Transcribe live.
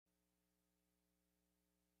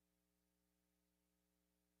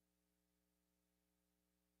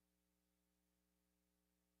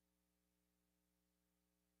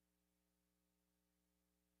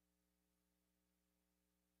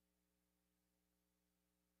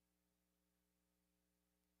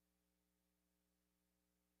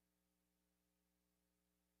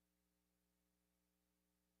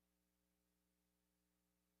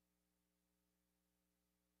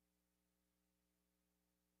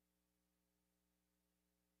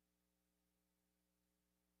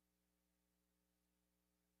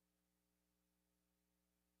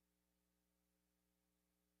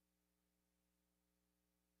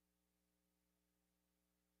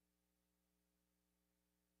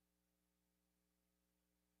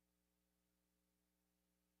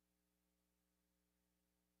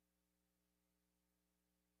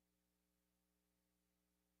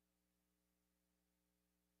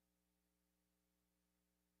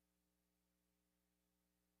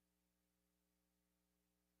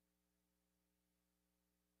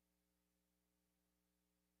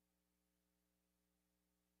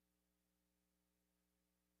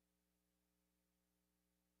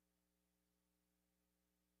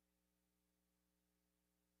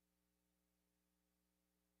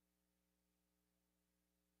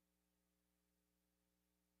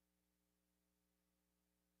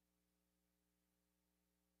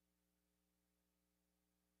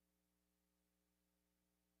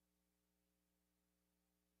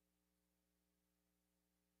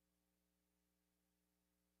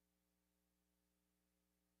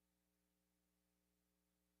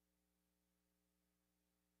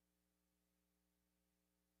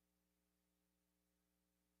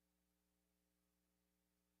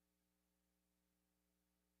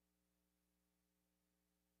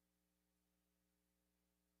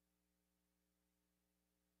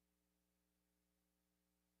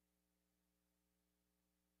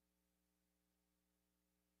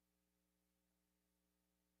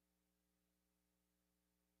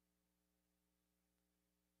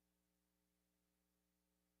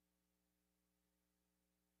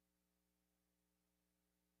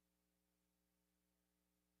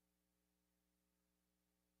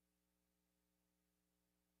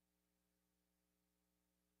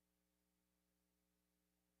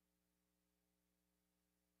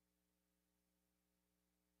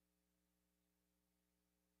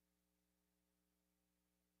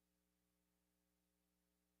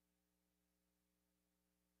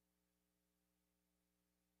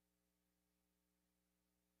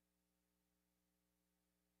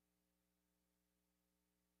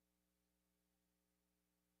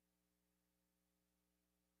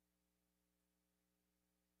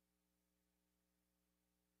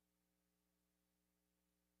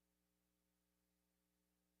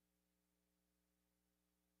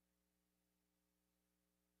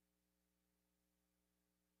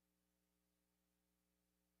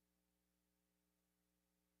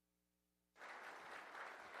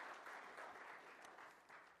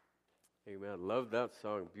Amen. Love that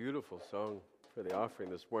song. Beautiful song for the offering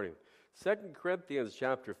this morning. 2 Corinthians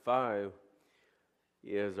chapter 5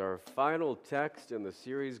 is our final text in the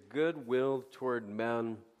series, Goodwill Toward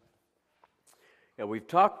Men. And we've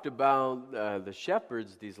talked about the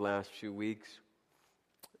shepherds these last few weeks,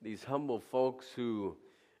 these humble folks who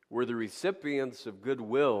were the recipients of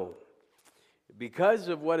goodwill. Because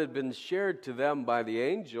of what had been shared to them by the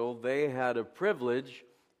angel, they had a privilege,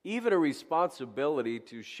 even a responsibility,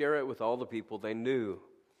 to share it with all the people they knew.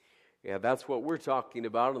 Yeah, that's what we're talking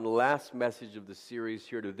about in the last message of the series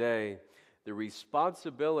here today, the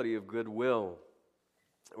responsibility of goodwill.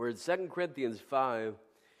 We're in 2 Corinthians 5,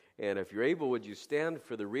 and if you're able, would you stand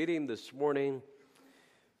for the reading this morning?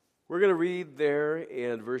 We're going to read there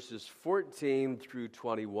in verses 14 through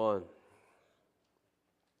 21.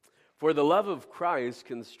 For the love of Christ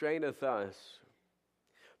constraineth us,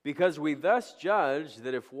 because we thus judge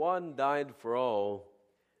that if one died for all,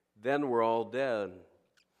 then we're all dead.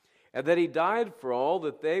 And that he died for all,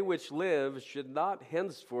 that they which live should not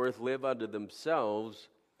henceforth live unto themselves,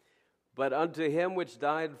 but unto him which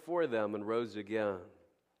died for them and rose again.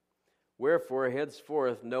 Wherefore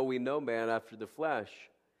henceforth know we no man after the flesh.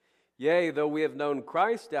 Yea, though we have known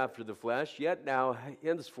Christ after the flesh, yet now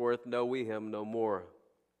henceforth know we him no more.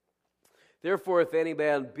 Therefore, if any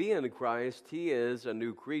man be in Christ, he is a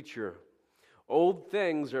new creature. Old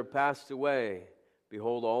things are passed away.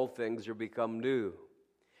 Behold, all things are become new.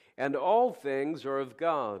 And all things are of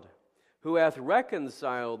God, who hath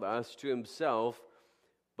reconciled us to himself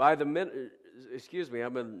by the...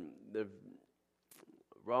 I'm in the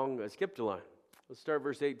wrong... I skipped a line. Let's start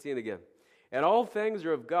verse 18 again. And all things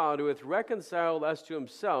are of God, who hath reconciled us to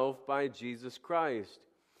himself by Jesus Christ,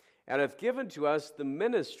 and hath given to us the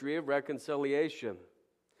ministry of reconciliation,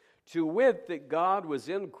 to wit, that God was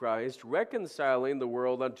in Christ, reconciling the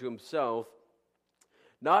world unto himself,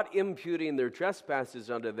 not imputing their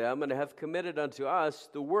trespasses unto them, and hath committed unto us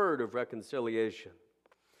the word of reconciliation.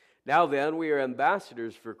 Now then, we are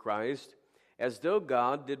ambassadors for Christ, as though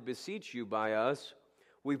God did beseech you by us.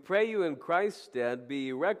 We pray you in Christ's stead, be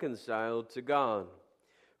ye reconciled to God.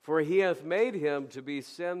 For he hath made him to be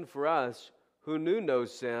sin for us, who knew no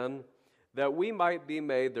sin, that we might be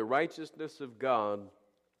made the righteousness of God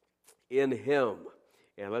in him.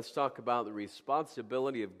 And let's talk about the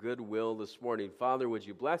responsibility of goodwill this morning. Father, would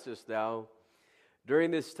you bless us now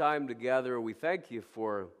during this time together? We thank you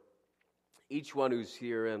for each one who's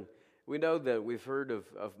here. And we know that we've heard of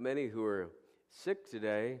many who are sick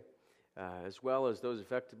today, as well as those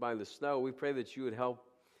affected by the snow. We pray that you would help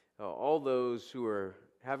all those who are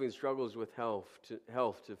having struggles with health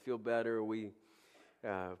to feel better. We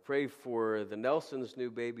pray for the Nelson's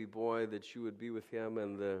new baby boy, that you would be with him,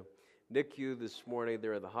 and the NICU this morning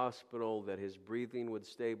there at the hospital, that his breathing would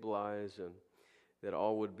stabilize and that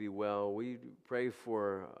all would be well. We pray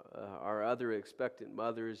for our other expectant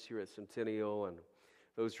mothers here at Centennial and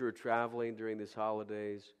those who are traveling during these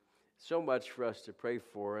holidays. So much for us to pray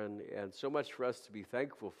for and so much for us to be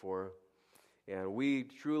thankful for. And we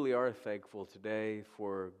truly are thankful today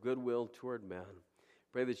for goodwill toward men.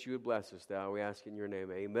 Pray that you would bless us now. We ask in your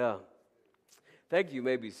name, amen. Thank you. You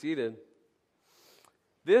may be seated.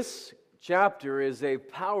 This chapter is a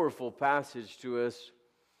powerful passage to us,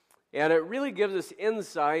 and it really gives us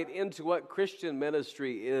insight into what Christian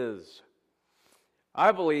ministry is.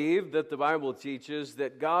 I believe that the Bible teaches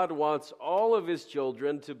that God wants all of his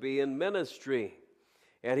children to be in ministry.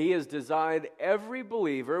 And he has designed every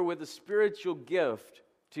believer with a spiritual gift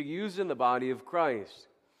to use in the body of Christ.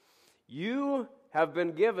 You have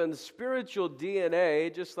been given spiritual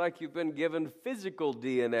DNA just like you've been given physical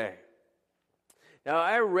DNA. Now,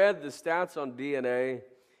 I read the stats on DNA,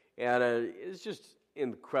 and it's just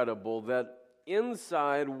incredible that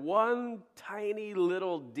inside one tiny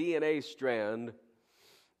little DNA strand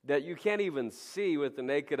that you can't even see with the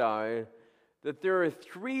naked eye, that there are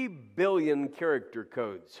 3 billion character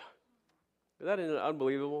codes. Isn't that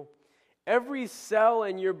unbelievable? Every cell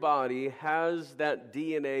in your body has that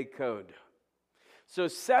DNA code. So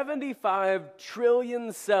 75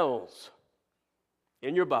 trillion cells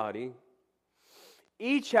in your body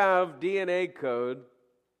each have DNA code,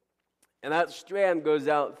 and that strand goes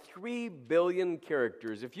out 3 billion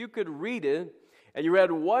characters. If you could read it, and you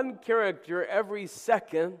read one character every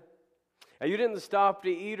second, and you didn't stop to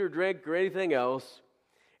eat or drink or anything else,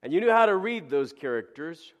 and you knew how to read those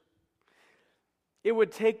characters, it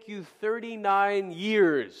would take you 39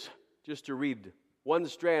 years just to read one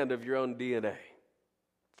strand of your own DNA.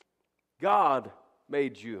 God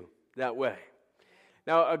made you that way.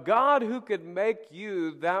 Now, a God who could make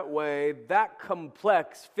you that way, that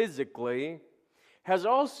complex physically, has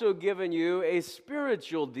also given you a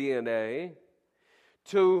spiritual DNA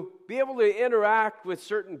to be able to interact with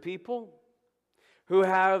certain people who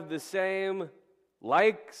have the same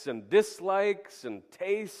likes and dislikes and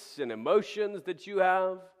tastes and emotions that you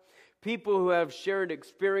have, people who have shared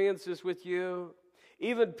experiences with you,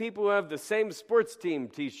 even people who have the same sports team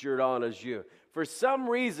t-shirt on as you. For some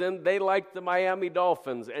reason, they like the Miami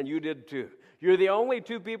Dolphins, and you did too. You're the only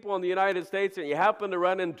two people in the United States, and you happen to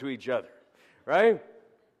run into each other, right?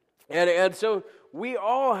 And so we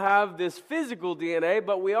all have this physical DNA,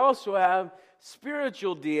 but we also have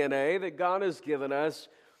spiritual DNA that God has given us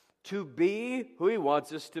to be who He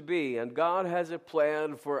wants us to be. And God has a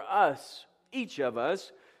plan for us, each of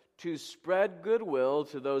us, to spread goodwill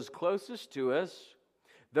to those closest to us,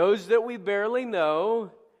 those that we barely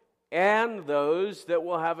know, and those that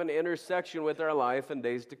will have an intersection with our life in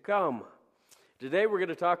days to come. Today we're going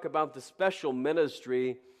to talk about the special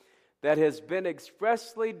ministry that has been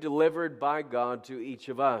expressly delivered by God to each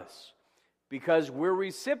of us. Because we're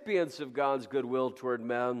recipients of God's goodwill toward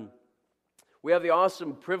men, we have the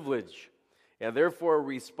awesome privilege and therefore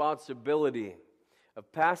responsibility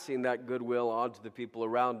of passing that goodwill on to the people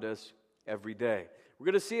around us every day. We're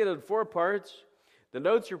going to see it in 4 parts. The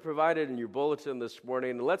notes are provided in your bulletin this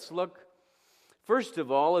morning. Let's look, first of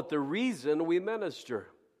all, at the reason we minister.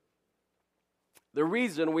 The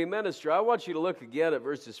reason we minister. I want you to look again at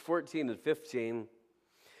verses 14 and 15,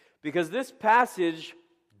 because this passage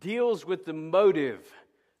deals with the motive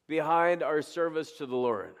behind our service to the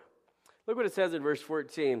Lord. Look what it says in verse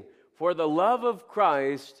 14. For the love of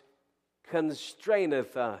Christ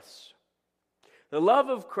constraineth us. The love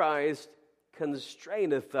of Christ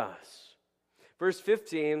constraineth us. Verse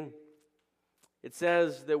 15, it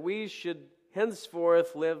says that we should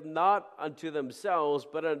henceforth live not unto themselves,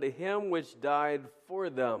 but unto Him which died for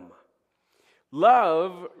them.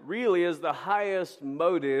 Love really is the highest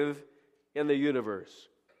motive in the universe.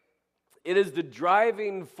 It is the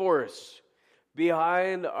driving force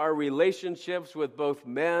behind our relationships with both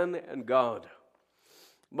men and God.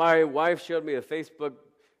 My wife showed me a Facebook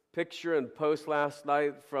picture and post last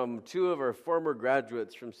night from 2 of our former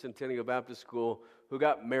graduates from Centennial Baptist School who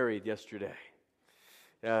got married yesterday.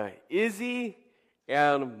 Izzy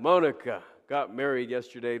and Monica got married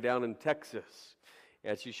yesterday down in Texas.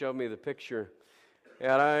 And she showed me the picture.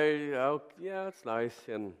 And yeah, it's nice.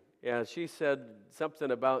 And she said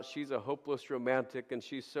something about she's a hopeless romantic, and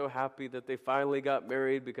she's so happy that they finally got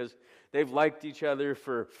married because they've liked each other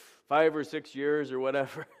for 5 or 6 years or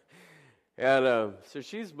whatever. And so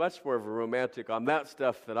she's much more of a romantic on that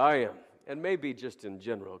stuff than I am. And maybe just in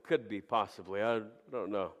general. Could be, possibly. I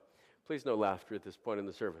don't know. Please no laughter at this point in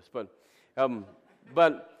the service.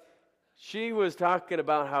 But she was talking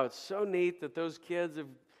about how it's so neat that those kids have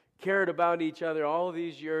cared about each other all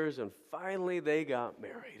these years, and finally they got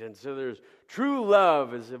married. And so there's true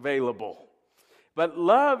love is available. But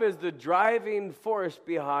love is the driving force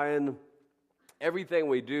behind everything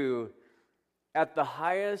we do at the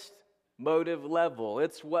highest motive level.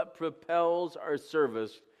 It's what propels our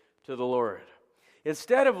service to the Lord.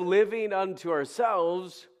 Instead of living unto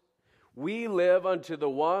ourselves, we live unto the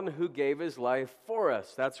one who gave His life for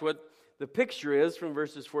us. That's what the picture is from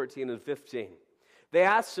verses 14 and 15. They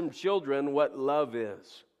asked some children what love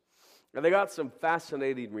is, and they got some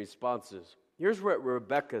fascinating responses. Here's what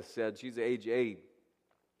Rebecca said. She's age 8.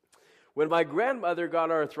 When my grandmother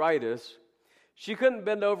got arthritis, she couldn't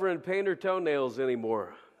bend over and paint her toenails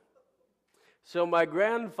anymore. So my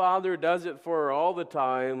grandfather does it for her all the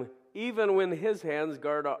time, even when his hands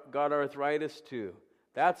got arthritis too.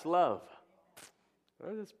 That's love.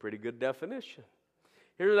 Well, that's a pretty good definition.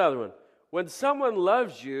 Here's another one. When someone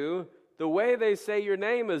loves you, the way they say your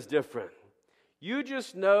name is different. You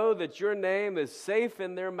just know that your name is safe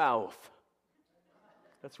in their mouth.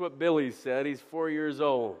 That's what Billy said. He's 4 years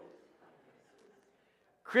old.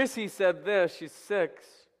 Chrissy said this. She's 6.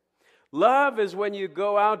 Love is when you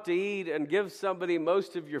go out to eat and give somebody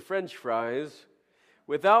most of your French fries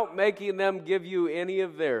without making them give you any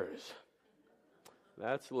of theirs.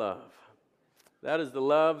 That's love. That is the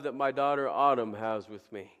love that my daughter Autumn has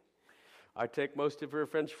with me. I take most of her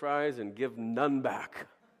French fries and give none back.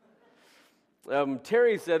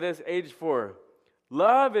 Terry said this, age 4.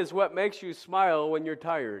 Love is what makes you smile when you're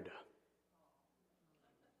tired.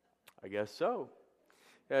 I guess so.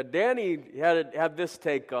 Danny had this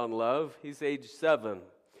take on love. He's age 7.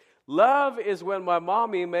 Love is when my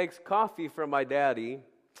mommy makes coffee for my daddy,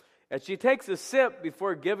 and she takes a sip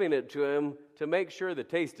before giving it to him to make sure the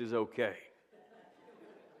taste is okay.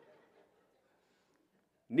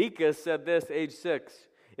 Nika said this, age 6.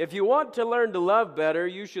 If you want to learn to love better,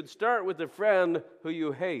 you should start with a friend who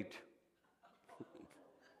you hate.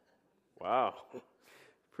 Wow.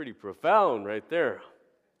 Pretty profound right there.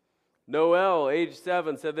 Noel, age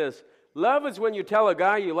 7, said this: love is when you tell a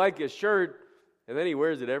guy you like his shirt, and then he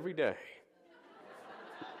wears it every day.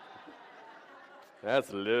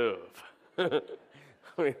 That's love. I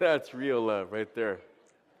mean, that's real love right there.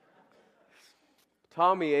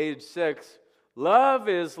 Tommy, age 6, love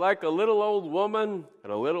is like a little old woman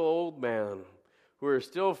and a little old man who are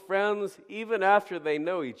still friends even after they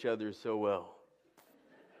know each other so well.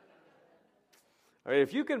 I mean,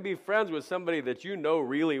 if you can be friends with somebody that you know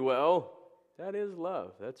really well, that is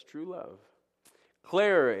love. That's true love.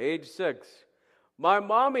 Claire, age 6, my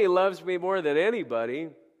mommy loves me more than anybody.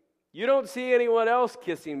 You don't see anyone else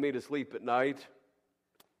kissing me to sleep at night.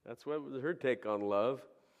 That's what was her take on love.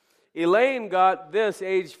 Elaine got this,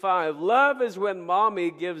 age 5. Love is when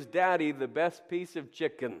mommy gives daddy the best piece of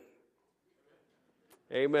chicken.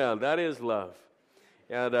 Amen. That is love.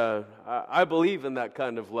 And I believe in that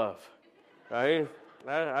kind of love. Right?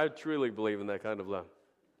 I truly believe in that kind of love.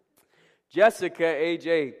 Jessica, age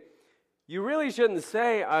 8. You really shouldn't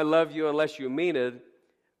say I love you unless you mean it.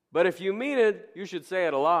 But if you mean it, you should say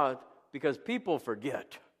it a lot because people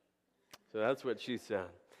forget. So that's what she said.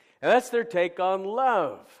 And that's their take on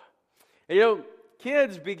love. And you know,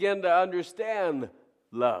 kids begin to understand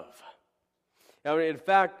love. I mean, in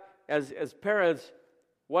fact, as parents,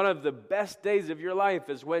 one of the best days of your life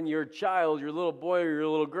is when your child, your little boy or your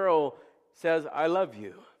little girl says, I love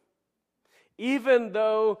you. Even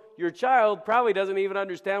though your child probably doesn't even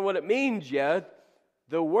understand what it means yet,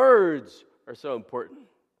 the words are so important.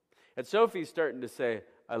 And Sophie's starting to say,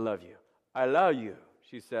 I love you. I love you,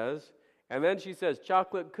 she says. And then she says,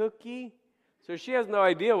 chocolate cookie. So she has no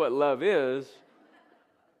idea what love is,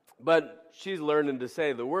 but she's learning to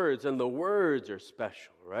say the words, and the words are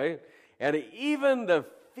special, right? And even the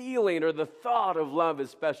feeling or the thought of love is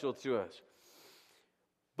special to us.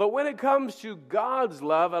 But when it comes to God's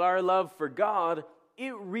love and our love for God,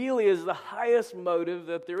 it really is the highest motive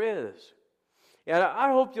that there is. And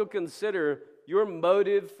I hope you'll consider your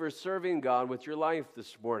motive for serving God with your life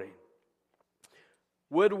this morning.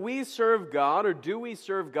 Would we serve God, or do we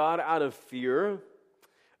serve God out of fear,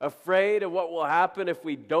 afraid of what will happen if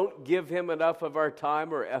we don't give Him enough of our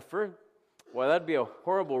time or effort? Well, that'd be a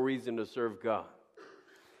horrible reason to serve God.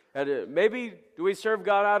 And maybe do we serve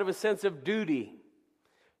God out of a sense of duty,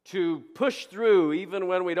 to push through even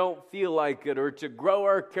when we don't feel like it, or to grow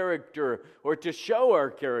our character, or to show our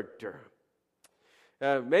character?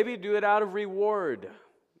 Maybe do it out of reward,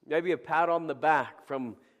 maybe a pat on the back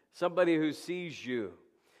from somebody who sees you.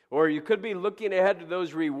 Or you could be looking ahead to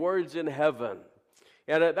those rewards in heaven.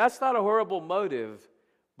 And that's not a horrible motive,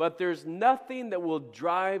 but there's nothing that will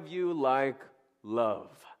drive you like love.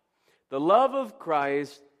 The love of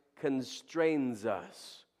Christ constrains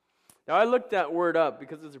us. Now, I looked that word up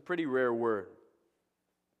because it's a pretty rare word.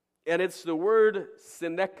 And it's the word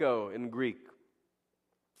syneko in Greek.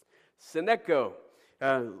 Syneko.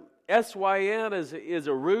 S-Y-N is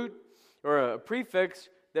a root or a prefix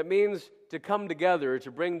that means to come together, or to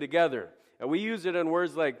bring together. And we use it in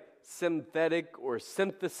words like synthetic or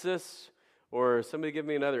synthesis, or somebody give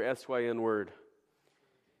me another S-Y-N word.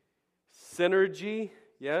 Synergy,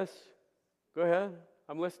 yes? Go ahead,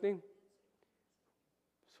 I'm listening.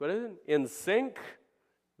 So what is it? In sync,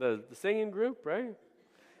 the singing group, right?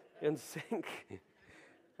 In sync.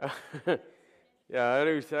 Yeah,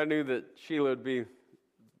 I knew that Sheila would be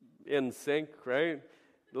in sync, right?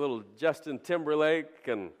 The little Justin Timberlake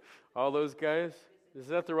and all those guys. Is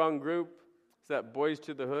that the wrong group? Is that Boys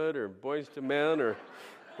to the Hood or Boys to Men or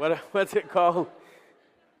what's it called?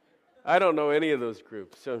 I don't know any of those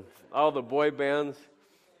groups. So all the boy bands.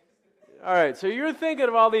 All right, so you're thinking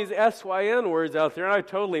of all these S-Y-N words out there, and I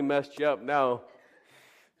totally messed you up now.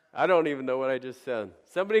 I don't even know what I just said.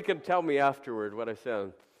 Somebody can tell me afterward what I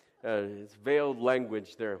said. It's veiled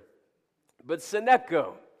language there. But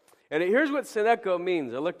syneko. And here's what syneko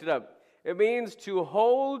means. I looked it up. It means to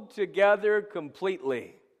hold together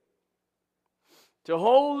completely. To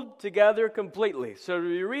hold together completely. So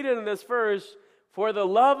you read it in this verse, for the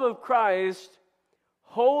love of Christ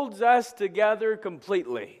holds us together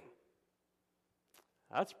completely.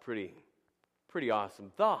 That's pretty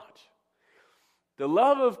awesome thought. The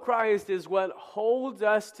love of Christ is what holds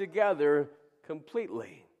us together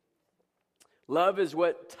completely. Love is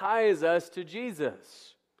what ties us to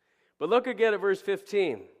Jesus. But look again at verse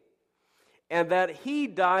 15. And that He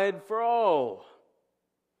died for all,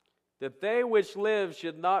 that they which live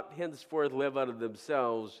should not henceforth live unto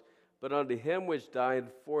themselves, but unto Him which died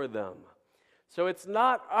for them. So it's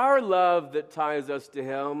not our love that ties us to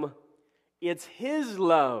Him, it's His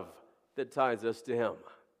love that ties us to Him.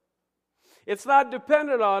 It's not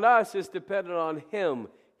dependent on us, it's dependent on Him.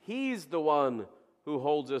 He's the one who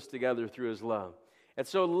holds us together through His love. And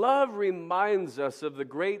so love reminds us of the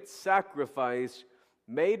great sacrifice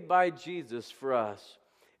made by Jesus for us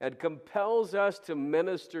and compels us to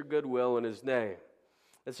minister goodwill in His name.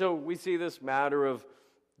 And so we see this matter of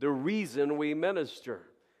the reason we minister.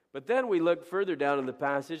 But then we look further down in the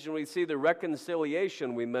passage and we see the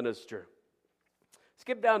reconciliation we minister.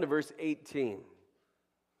 Skip down to verse 18.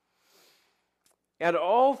 And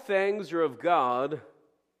all things are of God,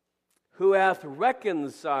 who hath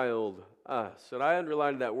reconciled us. And I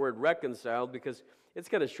underlined that word reconciled because it's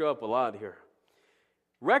going to show up a lot here.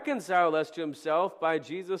 Reconciled us to Himself by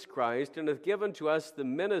Jesus Christ, and hath given to us the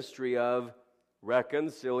ministry of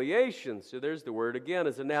reconciliation. So there's the word again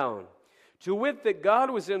as a noun. To wit, that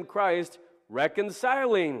God was in Christ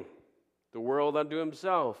reconciling the world unto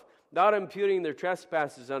Himself, not imputing their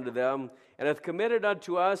trespasses unto them, and hath committed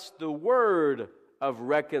unto us the word of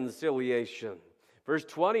reconciliation. Verse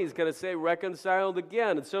 20 is going to say reconciled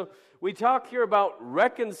again. And so we talk here about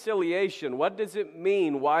reconciliation. What does it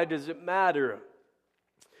mean? Why does it matter?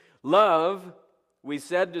 Love, we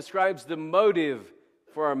said, describes the motive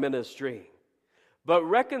for our ministry. But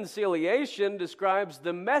reconciliation describes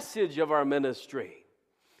the message of our ministry.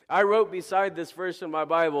 I wrote beside this verse in my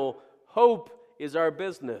Bible, hope is our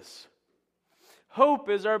business. Hope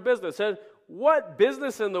is our business. And what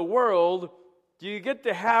business in the world do you get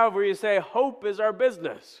to have where you say, hope is our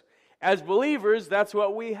business? As believers, that's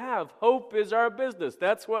what we have. Hope is our business.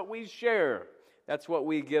 That's what we share. That's what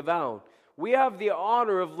we give out. We have the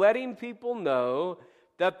honor of letting people know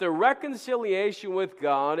that the reconciliation with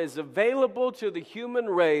God is available to the human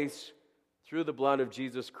race through the blood of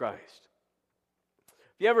Jesus Christ.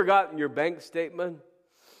 Have you ever gotten your bank statement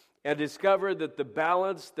and discovered that the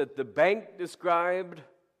balance that the bank described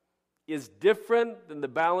is different than the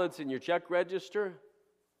balance in your check register?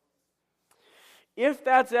 If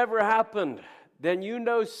that's ever happened, then you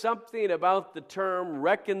know something about the term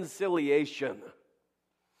reconciliation.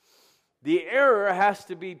 The error has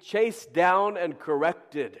to be chased down and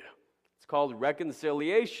corrected. It's called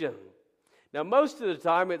reconciliation. Now, most of the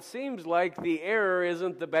time, it seems like the error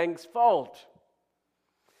isn't the bank's fault.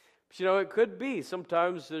 But, you know, it could be.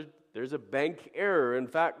 Sometimes there's a bank error. In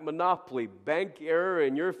fact, monopoly, bank error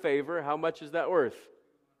in your favor. How much is that worth?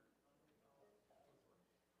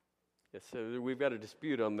 Yes, so we've got a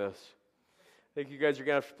dispute on this. I think you guys are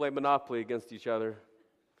going to have to play Monopoly against each other.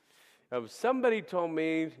 Somebody told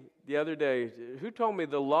me the other day, who told me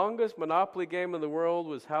the longest Monopoly game in the world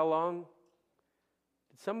was how long?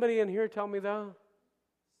 Did somebody in here tell me that?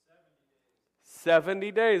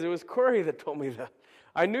 70 days. It was Corey that told me that.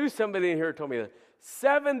 I knew somebody in here told me that.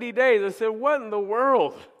 70 days. I said, what in the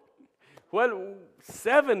world? What,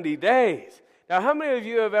 70 days? Now, how many of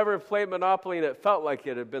you have ever played Monopoly and it felt like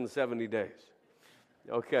it had been 70 days?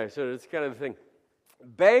 Okay, so it's kind of the thing.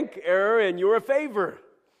 Bank error in your favor.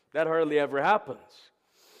 That hardly ever happens.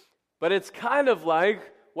 But it's kind of like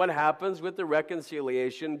what happens with the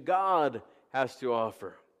reconciliation God has to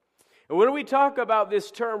offer. And when we talk about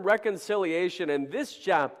this term reconciliation in this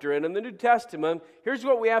chapter and in the New Testament, here's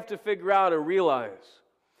what we have to figure out and realize.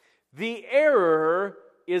 The error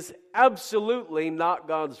is absolutely not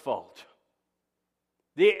God's fault.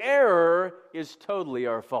 The error is totally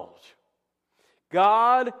our fault.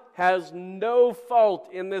 God has no fault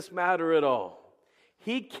in this matter at all.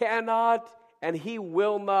 He cannot and He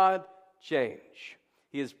will not change.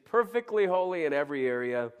 He is perfectly holy in every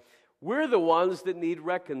area. We're the ones that need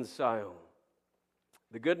reconciled.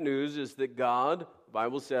 The good news is that God, the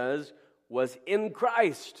Bible says, was in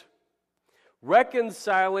Christ,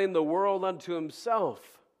 reconciling the world unto Himself.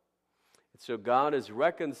 And so God has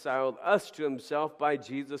reconciled us to Himself by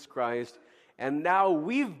Jesus Christ, and now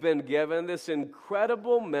we've been given this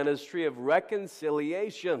incredible ministry of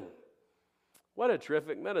reconciliation. What a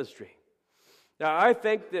terrific ministry. Now, I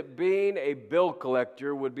think that being a bill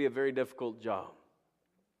collector would be a very difficult job.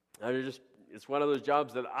 It's one of those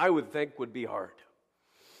jobs that I would think would be hard.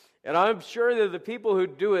 And I'm sure that the people who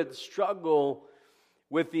do it struggle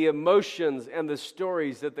with the emotions and the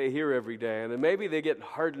stories that they hear every day. And then maybe they get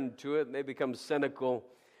hardened to it and they become cynical.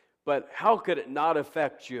 But how could it not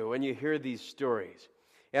affect you when you hear these stories?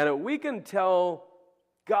 And we can tell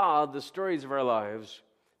God the stories of our lives,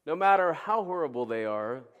 no matter how horrible they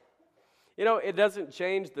are. You know, it doesn't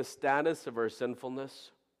change the status of our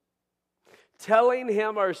sinfulness. Telling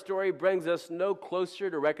Him our story brings us no closer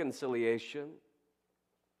to reconciliation.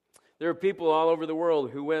 There are people all over the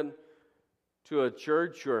world who went to a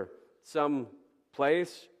church or some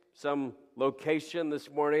place, some location this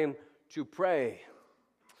morning to pray.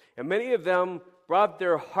 And many of them brought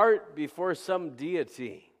their heart before some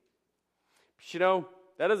deity. But you know,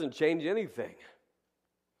 that doesn't change anything.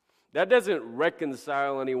 That doesn't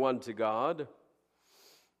reconcile anyone to God.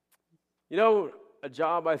 You know, a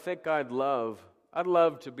job I think I'd love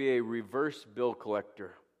to be a reverse bill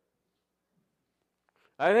collector.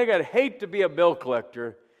 I think I'd hate to be a bill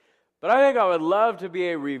collector, but I think I would love to be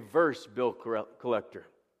a reverse bill collector.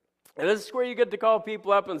 And this is where you get to call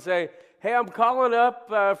people up and say, hey, I'm calling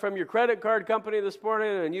up from your credit card company this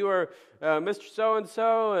morning, and you are Mr.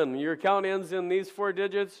 So-and-so, and your account ends in these 4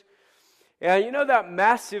 digits. And you know that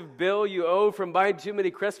massive bill you owe from buying too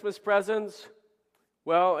many Christmas presents?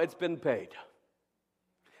 Well, it's been paid.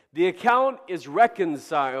 The account is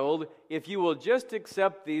reconciled if you will just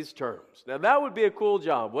accept these terms. Now, that would be a cool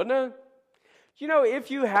job, wouldn't it? You know,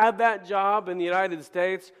 if you had that job in the United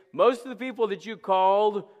States, most of the people that you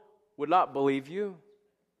called would not believe you.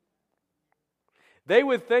 They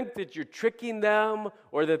would think that you're tricking them,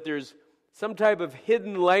 or that there's some type of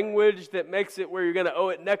hidden language that makes it where you're going to owe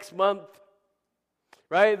it next month.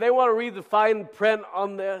 Right? They want to read the fine print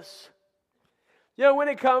on this. You know, when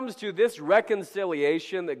it comes to this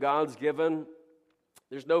reconciliation that God's given,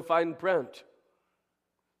 there's no fine print.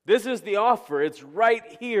 This is the offer. It's right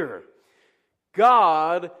here.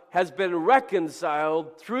 God has been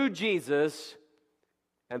reconciled through Jesus,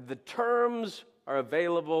 and the terms are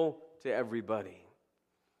available to everybody.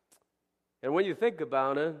 And when you think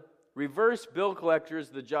about it, reverse bill collector is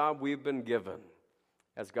the job we've been given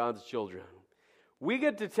as God's children. We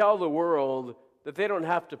get to tell the world that they don't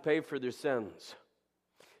have to pay for their sins.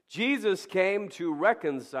 Jesus came to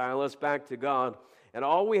reconcile us back to God, and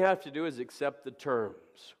all we have to do is accept the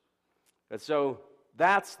terms. And so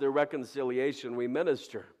that's the reconciliation we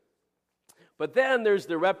minister. But then there's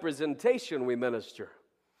the representation we minister.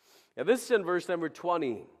 And this is in verse number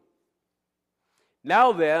 20.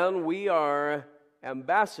 Now then, we are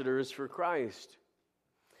ambassadors for Christ,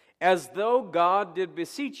 as though God did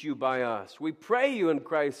beseech you by us. We pray you in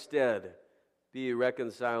Christ's stead, be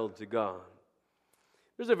reconciled to God.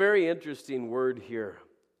 There's a very interesting word here,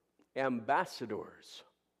 ambassadors.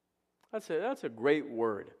 That's a great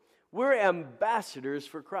word. We're ambassadors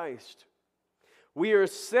for Christ. We are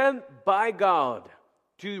sent by God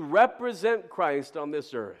to represent Christ on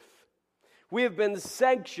this earth. We have been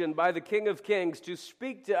sanctioned by the King of Kings to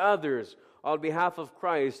speak to others on behalf of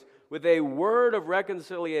Christ with a word of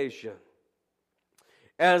reconciliation.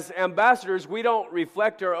 As ambassadors, we don't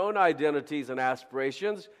reflect our own identities and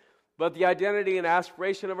aspirations, but the identity and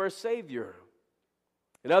aspiration of our Savior.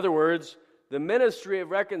 In other words, the ministry of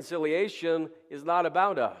reconciliation is not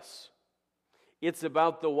about us. It's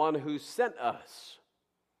about the one who sent us.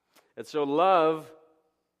 And so love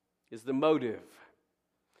is the motive.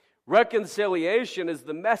 Reconciliation is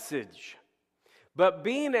the message. But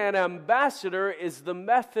being an ambassador is the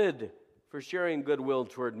method for sharing goodwill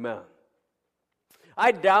toward men.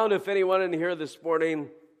 I doubt if anyone in here this morning,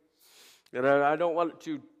 and I don't want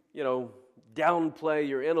to, downplay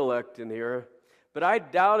your intellect in here, but I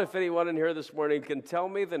doubt if anyone in here this morning can tell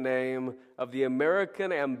me the name of the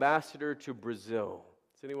American ambassador to Brazil.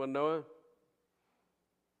 Does anyone know it?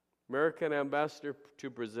 American ambassador to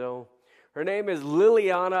Brazil. Her name is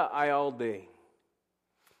Liliana Ayaldi.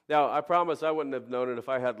 Now, I promise I wouldn't have known it if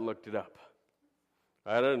I hadn't looked it up.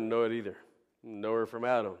 I didn't know it either. Didn't know her from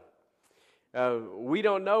Adam. We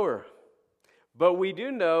don't know her, but we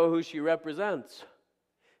do know who she represents.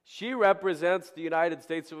 She represents the United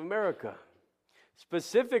States of America,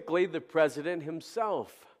 specifically the president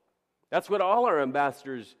himself. That's what all our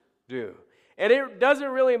ambassadors do. And it doesn't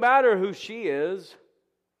really matter who she is.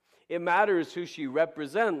 It matters who she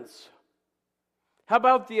represents. How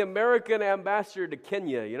about the American ambassador to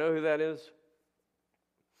Kenya? You know who that is?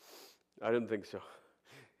 I didn't think so.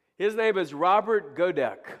 His name is Robert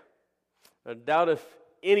Godek. I doubt if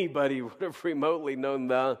anybody would have remotely known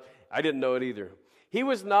that. I didn't know it either. He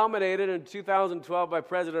was nominated in 2012 by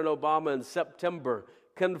President Obama in September,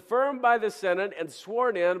 confirmed by the Senate, and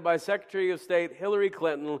sworn in by Secretary of State Hillary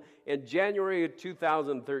Clinton in January of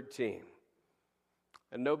 2013.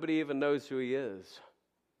 And nobody even knows who he is.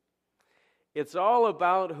 It's all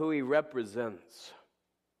about who he represents.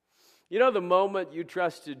 You know, the moment you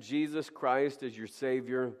trusted Jesus Christ as your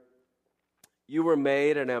Savior, you were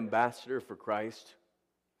made an ambassador for Christ.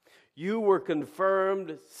 You were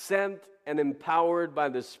confirmed, sent, and empowered by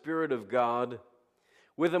the Spirit of God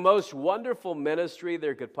with the most wonderful ministry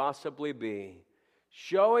there could possibly be,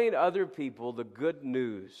 showing other people the good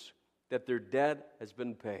news that their debt has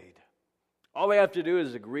been paid. All they have to do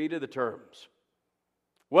is agree to the terms.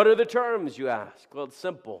 What are the terms, you ask? Well, it's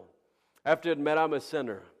simple. I have to admit I'm a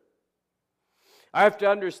sinner. I have to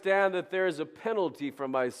understand that there is a penalty for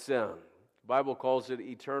my sin. The Bible calls it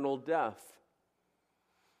eternal death.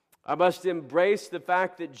 I must embrace the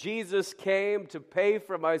fact that Jesus came to pay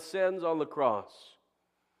for my sins on the cross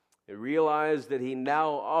and realize that He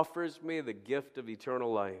now offers me the gift of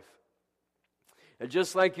eternal life. And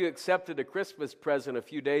just like you accepted a Christmas present a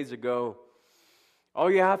few days ago,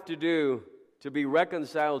 all you have to do to be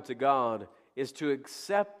reconciled to God is to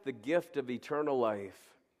accept the gift of eternal life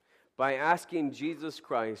by asking Jesus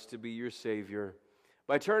Christ to be your Savior,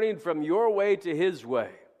 by turning from your way to His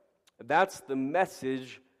way. That's the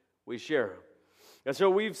message we share. And so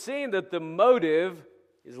we've seen that the motive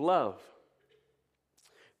is love.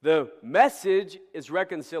 The message is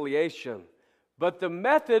reconciliation. But the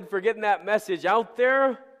method for getting that message out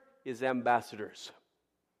there is ambassadors.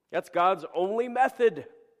 That's God's only method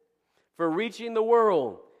for reaching the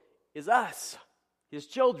world is us, His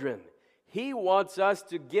children. He wants us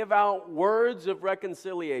to give out words of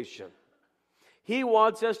reconciliation. He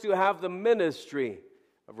wants us to have the ministry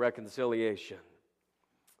of reconciliation.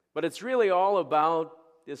 But it's really all about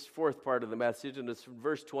this fourth part of the message, and it's from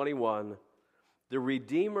verse 21, the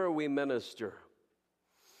Redeemer we minister.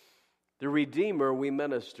 The Redeemer we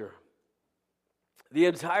minister. The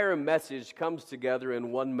entire message comes together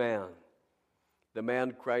in one man, the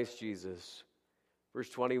man Christ Jesus. Verse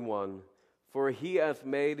 21, for He hath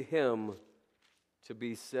made Him to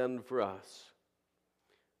be sin for us,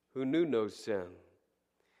 who knew no sin,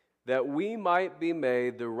 that we might be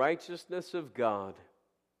made the righteousness of God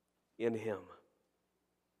in Him.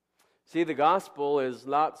 See, the gospel is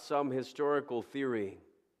not some historical theory.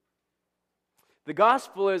 The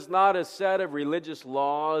gospel is not a set of religious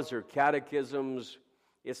laws or catechisms.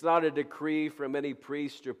 It's not a decree from any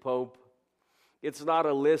priest or pope. It's not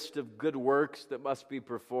a list of good works that must be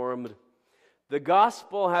performed. The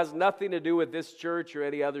gospel has nothing to do with this church or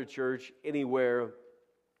any other church anywhere.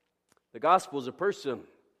 The gospel is a person.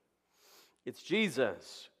 It's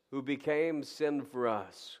Jesus who became sin for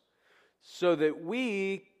us so that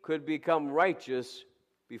we could become righteous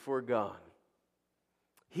before God.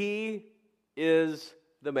 He is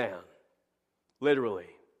the man, literally.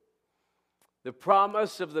 The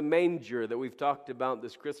promise of the manger that we've talked about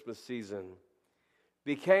this Christmas season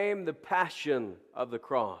became the passion of the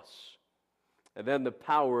cross and then the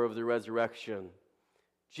power of the resurrection.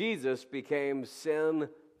 Jesus became sin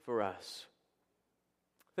for us.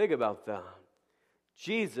 Think about that.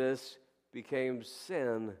 Jesus became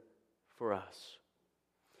sin for us.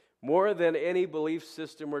 More than any belief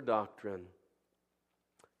system or doctrine,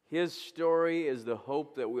 His story is the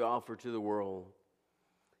hope that we offer to the world.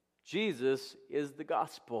 Jesus is the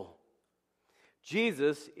gospel.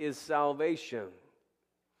 Jesus is salvation.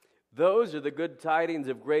 Those are the good tidings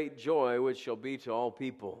of great joy which shall be to all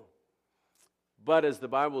people. But as the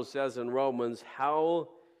Bible says in Romans, how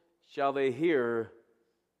shall they hear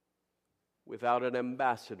without an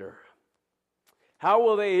ambassador? How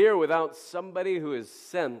will they hear without somebody who is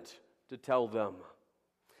sent to tell them?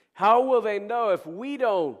 How will they know if we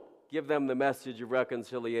don't give them the message of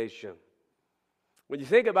reconciliation? When you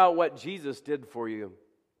think about what Jesus did for you,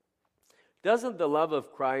 doesn't the love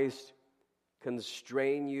of Christ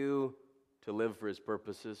constrain you to live for His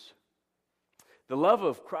purposes? The love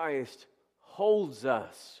of Christ holds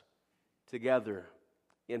us together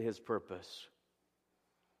in His purpose.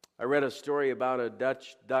 I read a story about a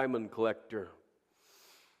Dutch diamond collector,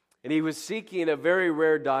 and he was seeking a very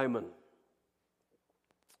rare diamond.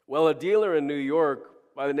 Well, a dealer in New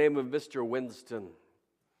York by the name of Mr. Winston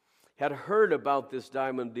had heard about this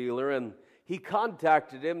diamond dealer, and he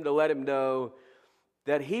contacted him to let him know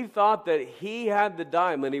that he thought that he had the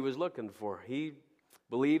diamond he was looking for. He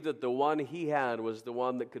believed that the one he had was the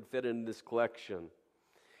one that could fit in this collection.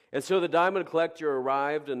 And so the diamond collector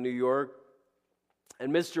arrived in New York,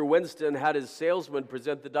 and Mr. Winston had his salesman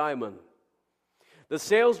present the diamond. The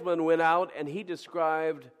salesman went out and he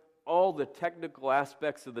described all the technical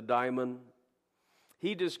aspects of the diamond.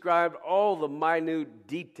 He described all the minute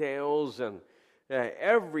details and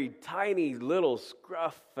every tiny little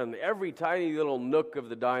scruff and every tiny little nook of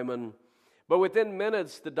the diamond. But within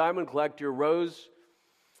minutes, the diamond collector rose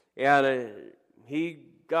and he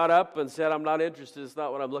got up and said, "I'm not interested. It's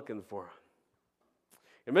not what I'm looking for."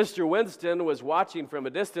 And Mr. Winston was watching from a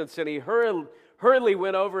distance, and he hurriedly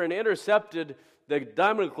went over and intercepted the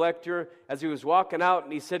diamond collector as he was walking out,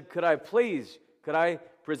 and he said, could I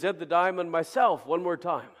present the diamond myself one more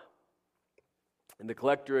time? And the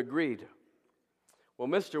collector agreed. Well,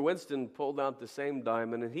 Mr. Winston pulled out the same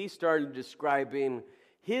diamond, and he started describing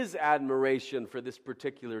his admiration for this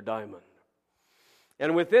particular diamond.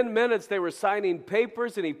 And within minutes, they were signing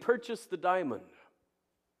papers, and he purchased the diamond.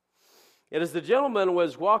 And as the gentleman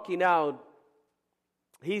was walking out,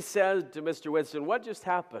 he said to Mr. Winston, "What just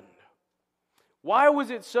happened? Why was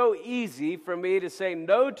it so easy for me to say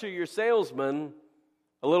no to your salesman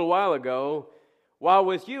a little while ago, while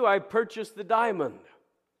with you I purchased the diamond?"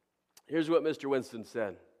 Here's what Mr. Winston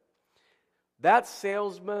said. "That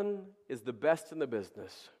salesman is the best in the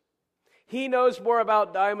business. He knows more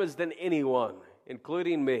about diamonds than anyone,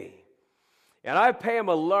 including me. And I pay him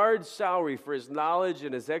a large salary for his knowledge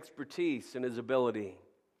and his expertise and his ability.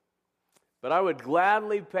 But I would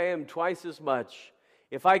gladly pay him twice as much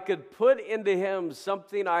if I could put into him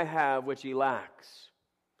something I have which he lacks.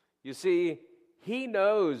 You see, he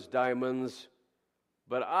knows diamonds,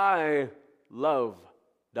 but I love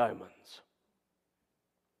diamonds."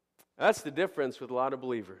 That's the difference with a lot of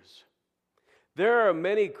believers. There are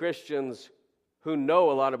many Christians who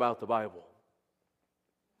know a lot about the Bible.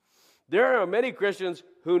 There are many Christians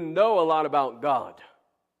who know a lot about God.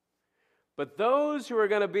 But those who are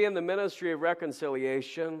going to be in the ministry of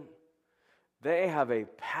reconciliation, they have a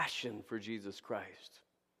passion for Jesus Christ.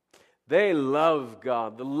 They love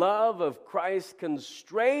God. The love of Christ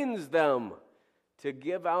constrains them to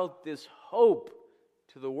give out this hope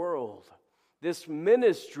to the world, this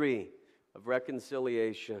ministry of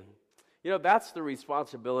reconciliation. You know, that's the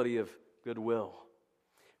responsibility of Goodwill.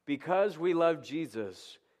 Because we love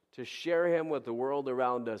Jesus, to share him with the world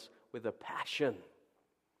around us with a passion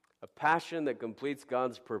that completes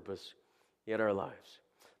God's purpose in our lives.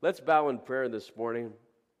 Let's bow in prayer this morning.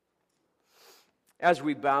 As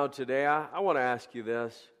we bow today, I want to ask you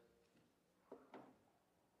this.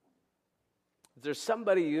 Is there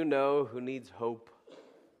somebody you know who needs hope?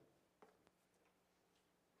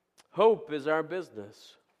 Hope is our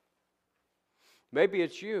business. Maybe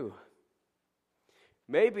it's you.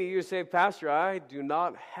 Maybe you say, "Pastor, I do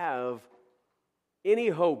not have any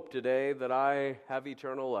hope today that I have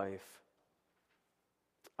eternal life.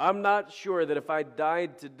 I'm not sure that if I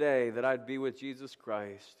died today that I'd be with Jesus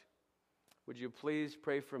Christ. Would you please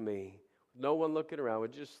pray for me?" No one looking around.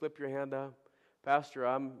 Would you just slip your hand up? "Pastor,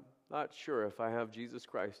 I'm not sure if I have Jesus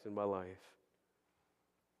Christ in my life."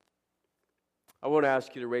 I won't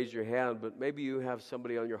ask you to raise your hand, but maybe you have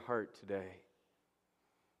somebody on your heart today.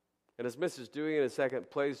 And as Mrs. Dewey in a second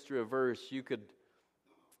plays through a verse, you could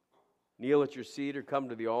kneel at your seat or come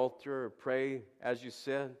to the altar or pray as you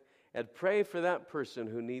sit, and pray for that person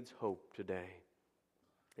who needs hope today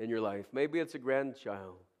in your life. Maybe it's a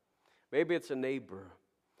grandchild. Maybe it's a neighbor.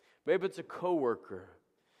 Maybe it's a coworker.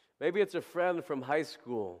 Maybe it's a friend from high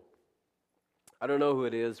school. I don't know who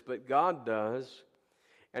it is, but God does.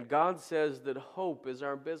 And God says that hope is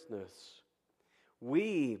our business.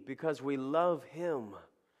 We, because we love him,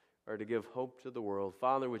 are to give hope to the world.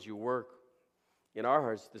 Father, would you work in our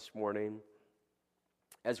hearts this morning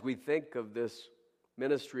as we think of this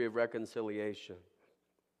ministry of reconciliation,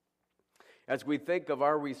 as we think of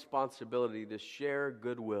our responsibility to share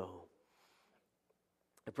goodwill.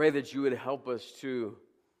 I pray that you would help us to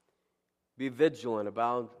be vigilant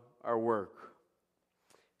about our work.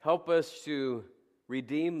 Help us to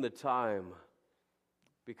redeem the time,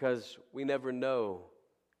 because we never know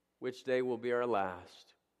which day will be our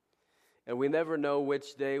last. And we never know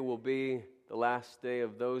which day will be the last day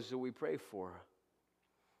of those that we pray for.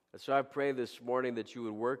 And so I pray this morning that you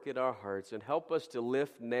would work in our hearts and help us to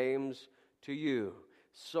lift names to you,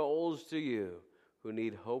 souls to you, who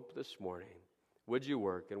need hope this morning. Would you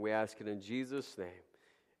work? And we ask it in Jesus' name.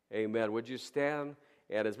 Amen. Would you stand?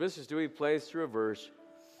 And as Mrs. Dewey plays through a verse,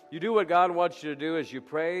 you do what God wants you to do as you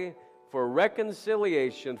pray for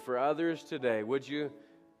reconciliation for others today. Would you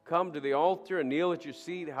come to the altar and kneel at your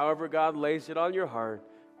seat, however God lays it on your heart.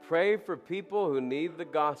 Pray for people who need the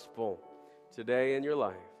gospel today in your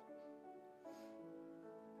life.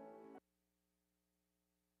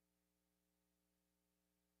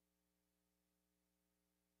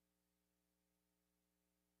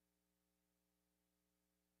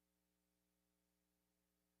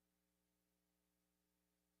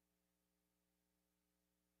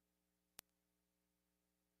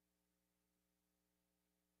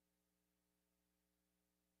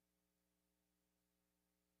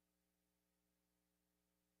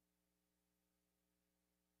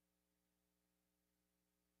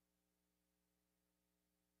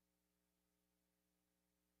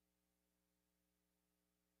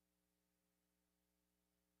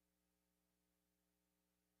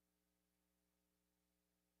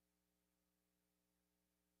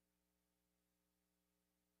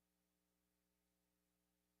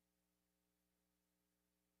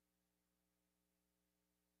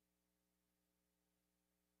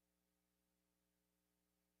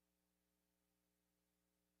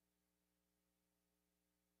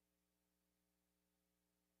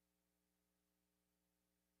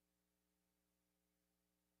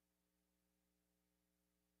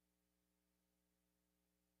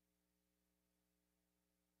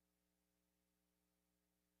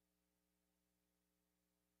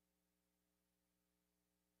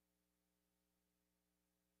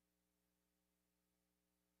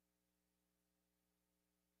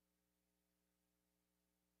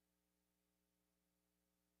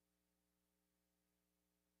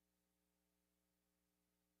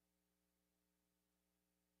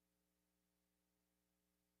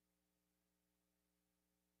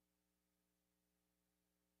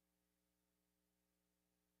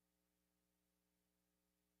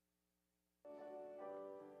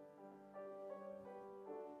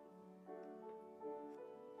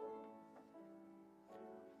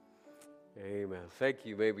 Amen. Thank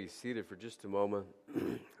you. You may be seated for just a moment.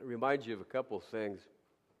 Remind you of a couple of things.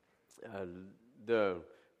 The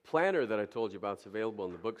planner that I told you about is available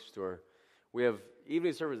in the bookstore. We have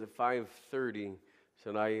evening service at 5:30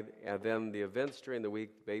 tonight, and then the events during the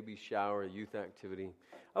week, baby shower, youth activity.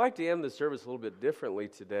 I'd like to end the service a little bit differently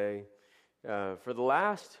today. For the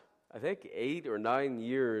last, I think, 8 or 9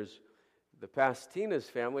 years, the Pastinas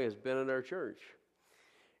family has been in our church.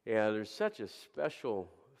 And there's such a special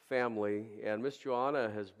family, and Miss Joanna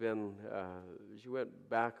has been, she went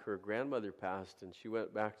back, her grandmother passed, and she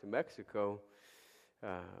went back to Mexico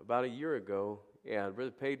about a year ago, and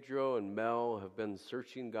Brother Pedro and Mel have been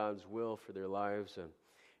searching God's will for their lives, and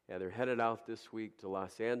they're headed out this week to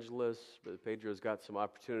Los Angeles. Brother Pedro's got some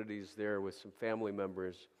opportunities there with some family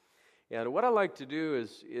members. And what I like to do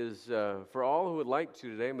is for all who would like to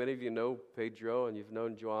today, many of you know Pedro and you've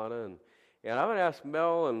known Joanna, and I'm going to ask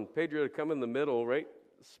Mel and Pedro to come in the middle, right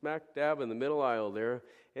smack dab in the middle aisle there.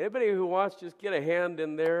 Anybody who wants, just get a hand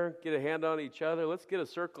in there, get a hand on each other. Let's get a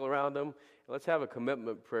circle around them. Let's have a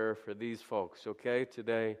commitment prayer for these folks, okay,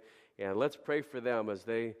 today. And let's pray for them as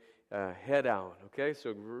they head out, okay?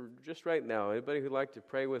 So just right now, anybody who'd like to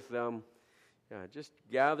pray with them, just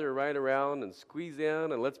gather right around and squeeze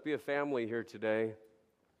in, and let's be a family here today.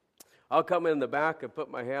 I'll come in the back and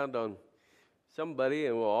put my hand on somebody,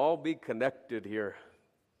 and we'll all be connected here.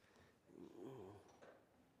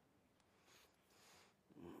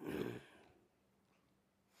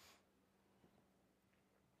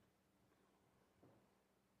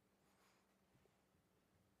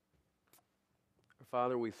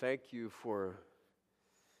 Father, we thank you for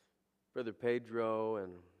Brother Pedro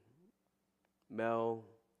and Mel,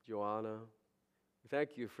 Joanna. We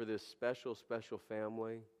thank you for this special, special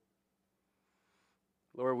family.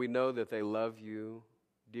 Lord, we know that they love you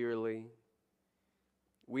dearly.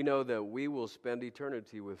 We know that we will spend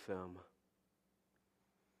eternity with them.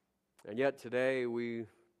 And yet today we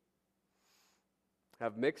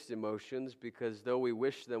have mixed emotions because though we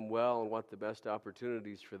wish them well and want the best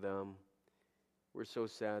opportunities for them, we're so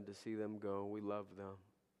sad to see them go. We love them.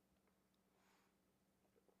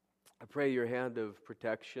 I pray your hand of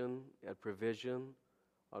protection and provision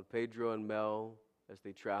on Pedro and Mel as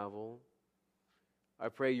they travel. I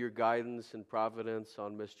pray your guidance and providence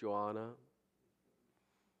on Miss Joanna.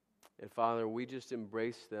 And Father, we just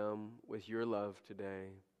embrace them with your love today.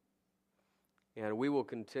 And we will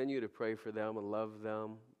continue to pray for them and love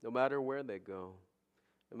them no matter where they go,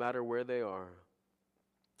 no matter where they are.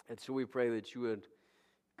 And so we pray that you would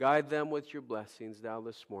guide them with your blessings now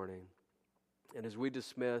this morning. And as we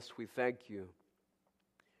dismiss, we thank you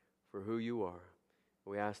for who you are.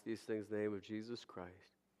 We ask these things in the name of Jesus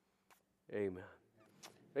Christ. Amen.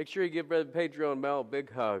 Make sure you give Brother Pedro and Mel a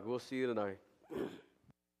big hug. We'll see you tonight.